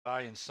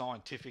And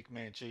Scientific,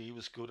 man, gee, he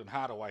was good. And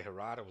Hardaway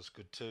Harada was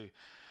good too.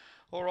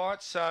 All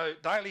right, so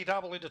Daily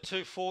Double into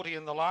 240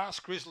 in the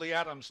last. Grizzly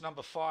Adams,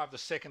 number 5, the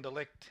second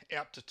elect,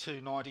 out to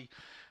 290.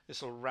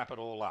 This will wrap it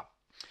all up.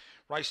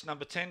 Race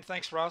number 10,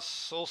 thanks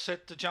Russ. All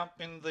set to jump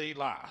in the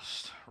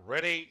last.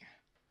 Ready,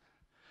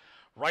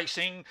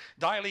 racing.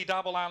 Daily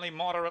Double only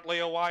moderately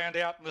away and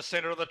out in the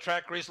centre of the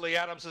track. Grizzly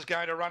Adams is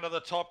going to run to the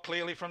top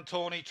clearly from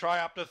Tawny Trey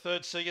up to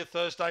third. See you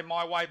Thursday,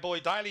 My Way Boy.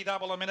 Daily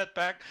Double a minute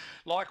back.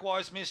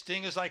 Likewise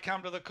Misting as they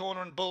come to the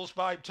corner, and Bull's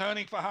Babe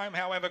turning for home.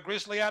 However,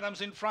 Grizzly Adams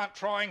in front,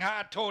 trying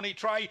hard. Tawny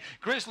Trey,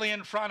 Grizzly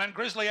in front, and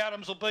Grizzly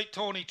Adams will beat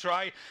Tawny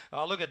Trey.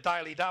 Look at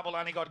Daily Double,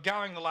 only got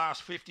going the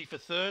last 50 for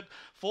third.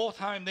 Fourth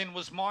home then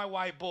was My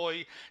Way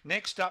Boy.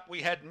 Next up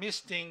we had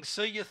Misting,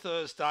 See You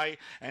Thursday,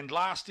 and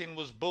last in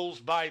was Bull's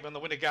Babe, and the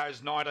winner goes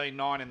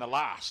 19.9 in the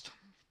last.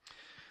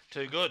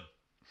 Too good.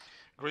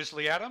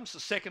 Grizzly Adams, the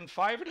second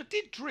favourite. It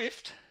did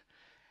drift,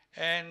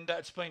 and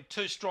it's been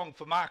too strong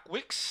for Mark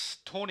Wicks.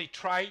 Tawny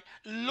Trey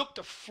looked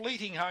a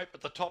fleeting hope at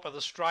the top of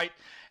the straight,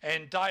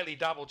 and Daily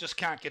Double just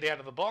can't get out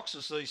of the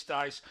boxes these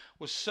days.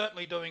 Was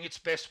certainly doing its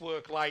best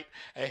work late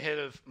ahead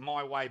of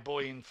My Way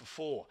Boy in for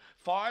 4.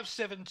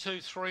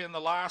 5.723 in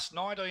the last,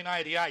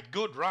 1988.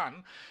 Good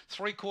run.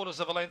 3/4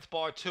 of a length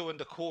by 2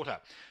 1/4.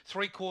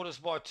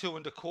 3/4 by 2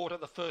 1/4.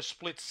 The first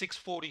split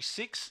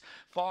 6.46.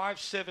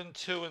 5.7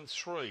 2 and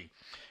 3.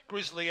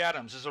 Grizzly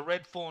Adams is a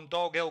red fawn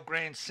dog, El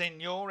Grand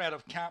Senor, out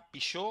of Can't Be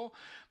Sure.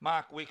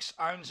 Mark Wicks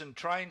owns and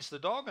trains the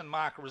dog, and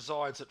Mark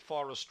resides at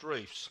Forest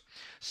Reefs.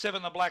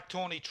 7 the Black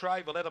Tawny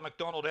Trey, Valletta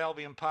McDonald,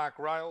 Albion Park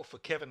Rail for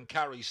Kevin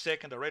Curry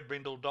second, a red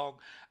brindle dog,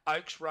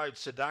 Oaks Road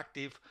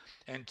Seductive,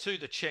 and 2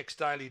 the Checks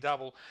Daily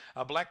Double,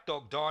 a Black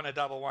Dog Diner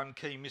Double 1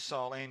 Key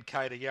Missile and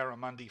Cater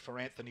Yarramundi for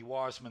Anthony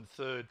Wiseman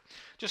third.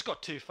 Just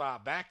got too far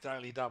back,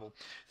 Daily Double.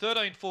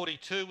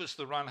 13.42 was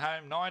the run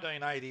home.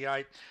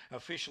 19.88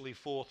 officially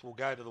fourth will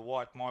go to the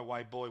white My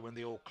Way Boy when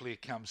the all clear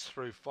comes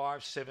through.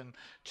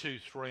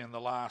 5.723 in the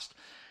last.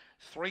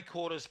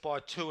 3/4 by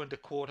 2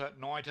 1/4,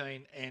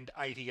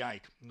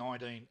 19.88.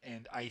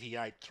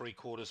 19.88,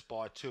 3/4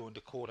 by 2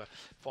 1/4,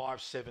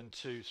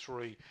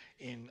 5.723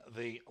 in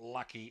the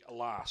lucky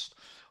last.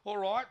 All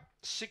right,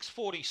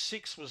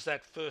 6.46 was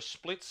that first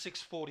split.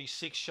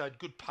 6.46 showed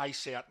good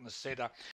pace out in the centre.